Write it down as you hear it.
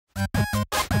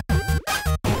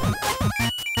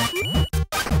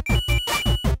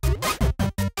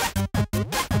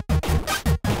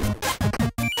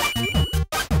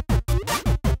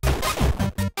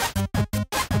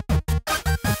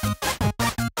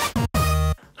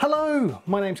Hello,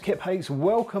 my name's Kip Hayes.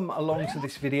 Welcome along to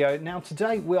this video. Now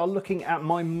today we are looking at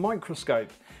my microscope.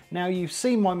 Now you've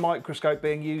seen my microscope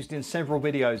being used in several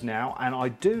videos now and I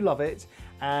do love it,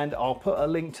 and I'll put a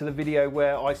link to the video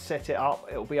where I set it up.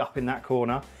 It'll be up in that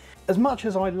corner. As much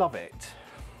as I love it,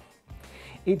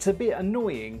 it's a bit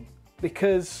annoying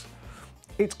because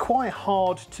it's quite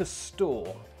hard to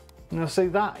store. Now see,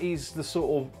 that is the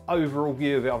sort of overall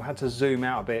view of it. I've had to zoom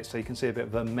out a bit so you can see a bit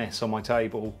of a mess on my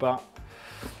table, but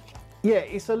yeah,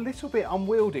 it's a little bit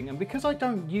unwieldy, and because I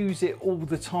don't use it all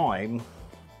the time,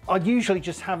 I usually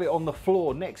just have it on the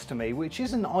floor next to me, which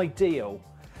isn't ideal.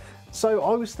 So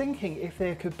I was thinking if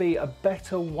there could be a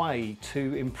better way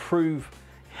to improve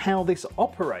how this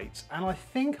operates, and I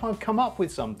think I've come up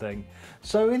with something.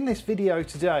 So in this video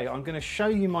today, I'm going to show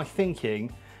you my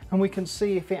thinking and we can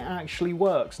see if it actually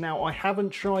works. Now, I haven't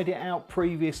tried it out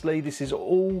previously. This is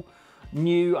all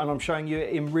new and I'm showing you it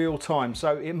in real time,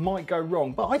 so it might go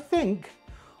wrong, but I think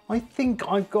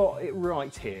I've got it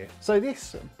right here. So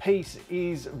this piece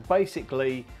is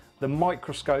basically the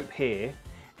microscope here,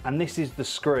 and this is the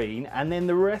screen, and then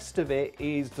the rest of it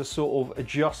is the sort of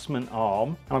adjustment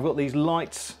arm, and I've got these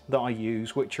lights that I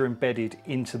use which are embedded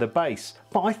into the base.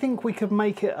 But I think we could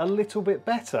make it a little bit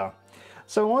better.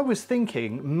 So I was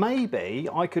thinking maybe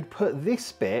I could put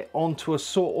this bit onto a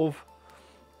sort of,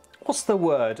 what's the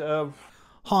word?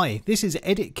 Hi, this is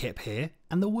Edit Kip here,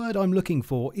 and the word I'm looking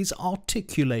for is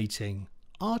articulating.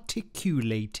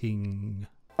 Articulating.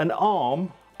 An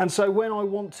arm, and so when I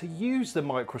want to use the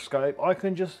microscope, I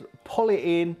can just pull it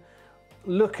in,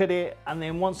 look at it, and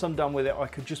then once I'm done with it, I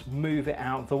could just move it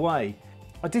out of the way.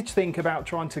 I did think about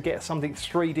trying to get something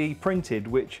 3D printed,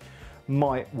 which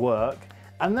might work,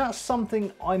 and that's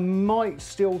something I might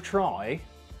still try.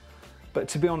 But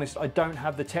to be honest, I don't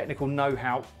have the technical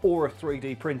know-how or a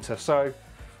 3D printer. So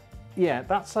yeah,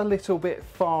 that's a little bit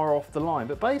far off the line.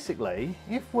 But basically,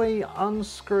 if we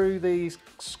unscrew these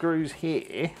screws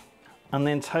here and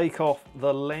then take off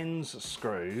the lens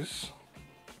screws,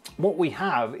 what we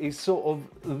have is sort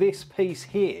of this piece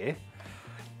here.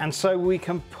 And so we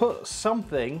can put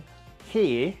something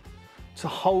here to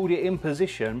hold it in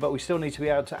position, but we still need to be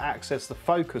able to access the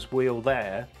focus wheel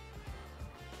there.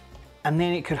 And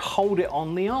then it could hold it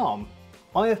on the arm.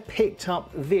 I have picked up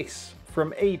this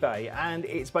from eBay, and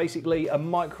it's basically a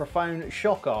microphone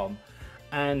shock arm.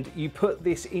 And you put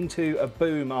this into a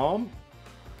boom arm,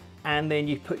 and then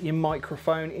you put your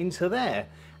microphone into there.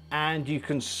 And you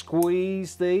can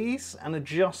squeeze these and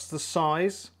adjust the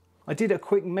size. I did a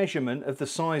quick measurement of the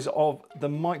size of the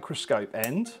microscope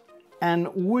end. And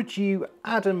would you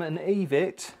Adam and Eve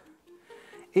it,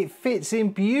 it fits in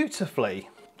beautifully.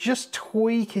 Just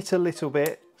tweak it a little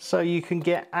bit so you can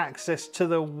get access to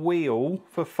the wheel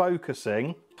for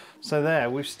focusing. So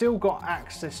there, we've still got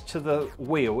access to the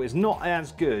wheel. It's not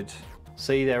as good.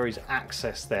 See, there is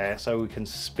access there so we can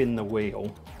spin the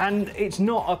wheel. And it's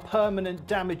not a permanent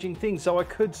damaging thing, so I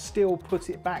could still put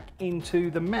it back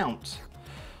into the mount.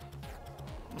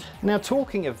 Now,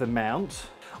 talking of the mount,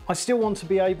 I still want to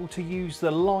be able to use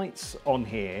the lights on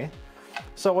here.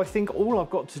 So I think all I've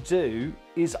got to do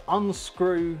is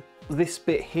unscrew this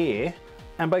bit here,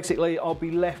 and basically I'll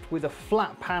be left with a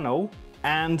flat panel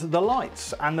and the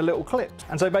lights and the little clips.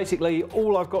 And so basically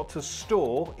all I've got to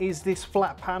store is this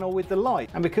flat panel with the light.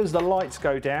 And because the lights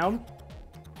go down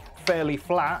fairly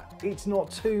flat, it's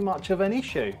not too much of an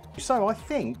issue. So I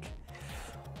think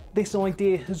this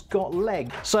idea has got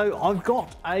legs. So I've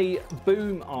got a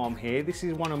boom arm here. This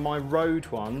is one of my Rode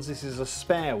ones. This is a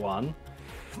spare one.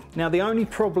 Now the only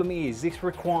problem is this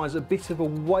requires a bit of a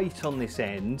weight on this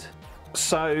end,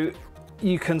 so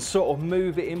you can sort of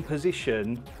move it in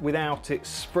position without it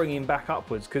springing back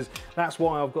upwards, because that's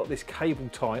why I've got this cable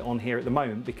tie on here at the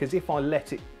moment, because if I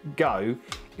let it go,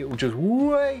 it will just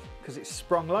way, because it's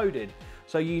sprung loaded.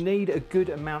 So you need a good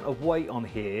amount of weight on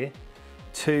here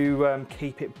to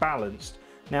keep it balanced.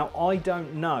 Now I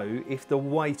don't know if the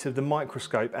weight of the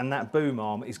microscope and that boom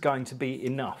arm is going to be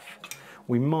enough.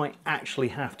 We might actually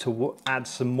have to add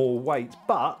some more weight,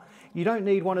 but you don't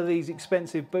need one of these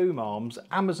expensive boom arms.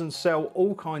 Amazon sell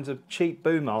all kinds of cheap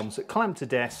boom arms that clamp to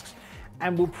desks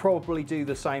and will probably do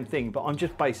the same thing, but I'm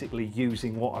just basically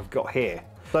using what I've got here.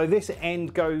 So this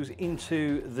end goes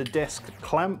into the desk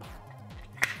clamp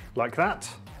like that.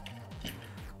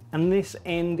 And this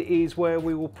end is where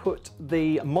we will put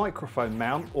the microphone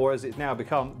mount, or as it's now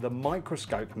become, the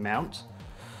microscope mount.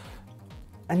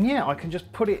 And yeah, I can just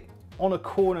put it on a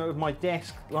corner of my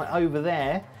desk, like over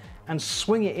there, and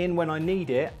swing it in when I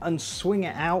need it and swing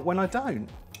it out when I don't.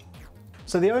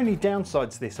 So the only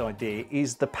downside to this idea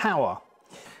is the power.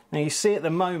 Now you see at the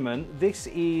moment, this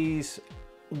is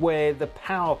where the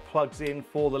power plugs in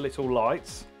for the little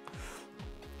lights.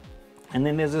 And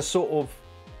then there's a sort of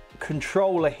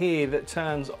controller here that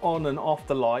turns on and off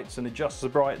the lights and adjusts the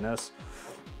brightness.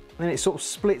 And then it sort of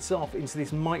splits off into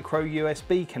this micro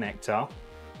USB connector,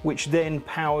 which then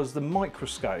powers the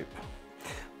microscope.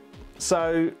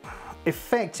 So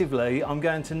effectively, I'm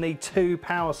going to need 2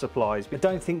 power supplies. I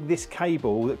don't think this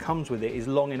cable that comes with it is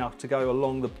long enough to go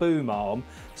along the boom arm.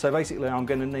 So basically I'm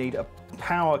going to need a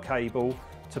power cable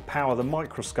to power the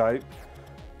microscope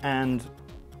and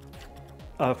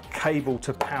a cable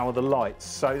to power the lights.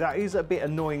 So that is a bit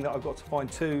annoying that I've got to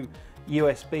find 2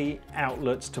 USB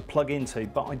outlets to plug into,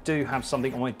 but I do have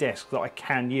something on my desk that I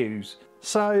can use.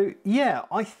 So yeah,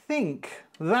 I think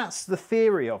that's the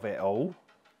theory of it all.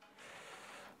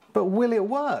 But will it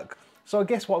work? So I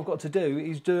guess what I've got to do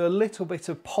is do a little bit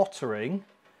of pottering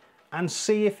and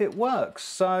see if it works.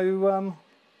 So,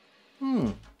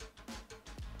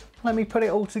 let me put it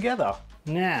all together.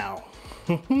 Now,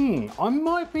 I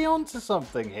might be onto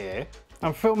something here.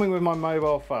 I'm filming with my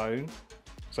mobile phone,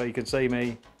 so you can see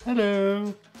me.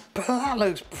 Hello. But that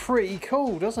looks pretty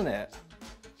cool, doesn't it?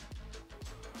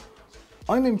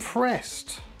 I'm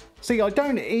impressed. See, I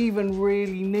don't even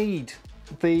really need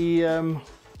the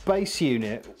base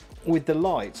unit with the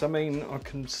lights. I mean, I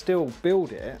can still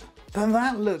build it, but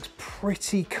that looks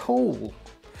pretty cool.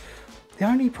 The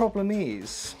only problem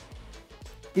is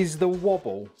the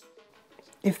wobble.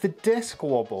 If the desk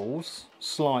wobbles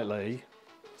slightly,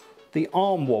 the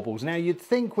arm wobbles. Now you'd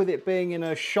think with it being in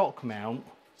a shock mount,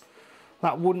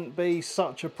 that wouldn't be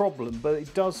such a problem, but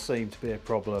it does seem to be a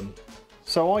problem.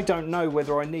 So I don't know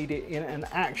whether I need it in an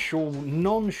actual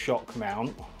non-shock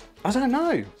mount. I don't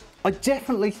know. I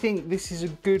definitely think this is a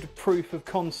good proof of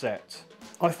concept.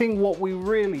 I think what we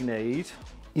really need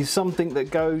is something that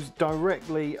goes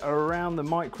directly around the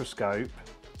microscope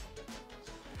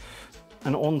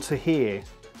and onto here,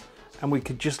 and we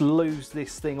could just lose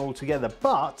this thing altogether.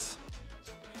 But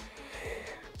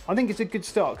I think it's a good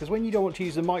start, because when you don't want to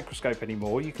use the microscope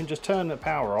anymore, you can just turn the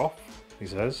power off, he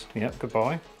says, yep,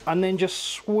 goodbye, and then just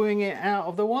swing it out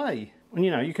of the way. And you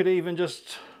know, you could even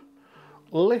just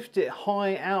lift it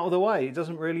high out of the way. It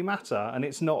doesn't really matter, and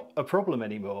it's not a problem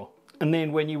anymore. And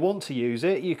then when you want to use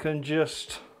it, you can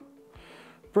just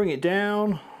bring it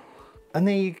down, and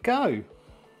there you go.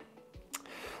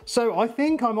 So I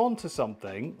think I'm onto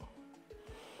something,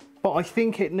 but I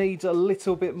think it needs a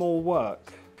little bit more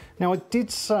work. Now I did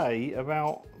say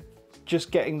about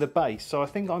just getting the base, so I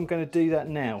think I'm going to do that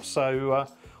now. So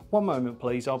one moment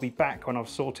please, I'll be back when I've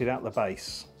sorted out the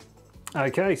base.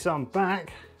 Okay, so I'm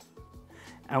back.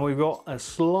 And we've got a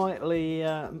slightly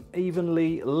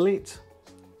evenly lit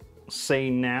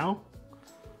scene now.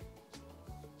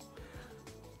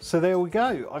 So there we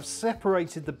go. I've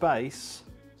separated the base,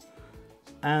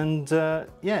 and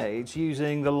yeah, it's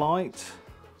using the light.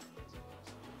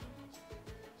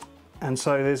 And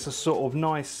so there's a sort of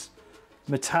nice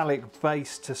metallic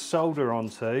base to solder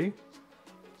onto.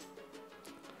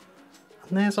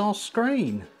 And there's our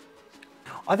screen.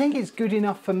 I think it's good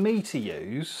enough for me to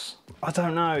use. I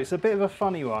don't know, it's a bit of a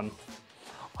funny one.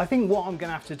 I think what I'm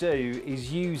gonna have to do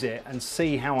is use it and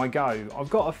see how I go. I've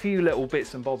got a few little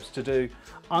bits and bobs to do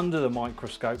under the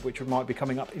microscope, which might be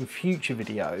coming up in future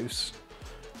videos.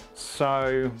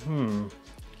 So,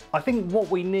 I think what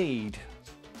we need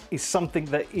is something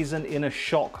that isn't in a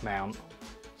shock mount,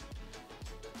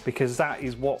 because that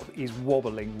is what is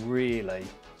wobbling really.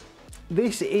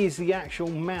 This is the actual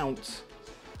mount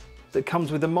that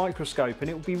comes with the microscope, and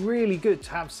it would be really good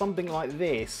to have something like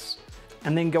this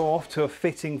and then go off to a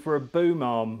fitting for a boom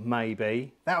arm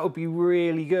maybe. That would be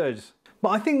really good. But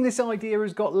I think this idea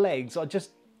has got legs. I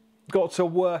just got to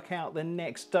work out the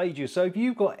next stages. So if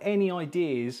you've got any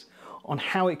ideas on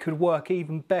how it could work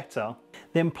even better,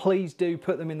 then please do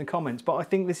put them in the comments. But I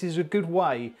think this is a good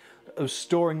way of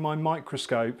storing my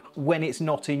microscope when it's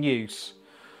not in use.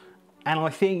 And I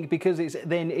think because it's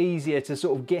then easier to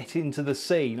sort of get into the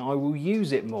scene, I will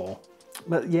use it more.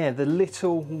 But yeah, the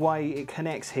little way it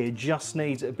connects here just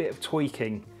needs a bit of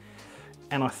tweaking.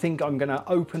 And I think I'm gonna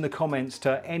open the comments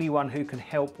to anyone who can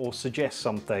help or suggest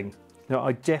something. Now,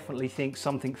 I definitely think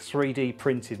something 3D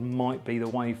printed might be the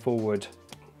way forward.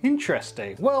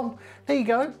 Interesting. Well, there you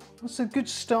go. That's a good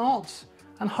start.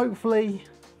 And hopefully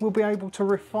we'll be able to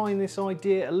refine this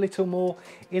idea a little more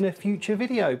in a future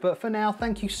video. But for now,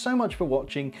 thank you so much for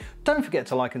watching. Don't forget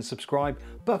to like and subscribe.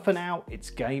 But for now, it's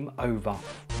game over.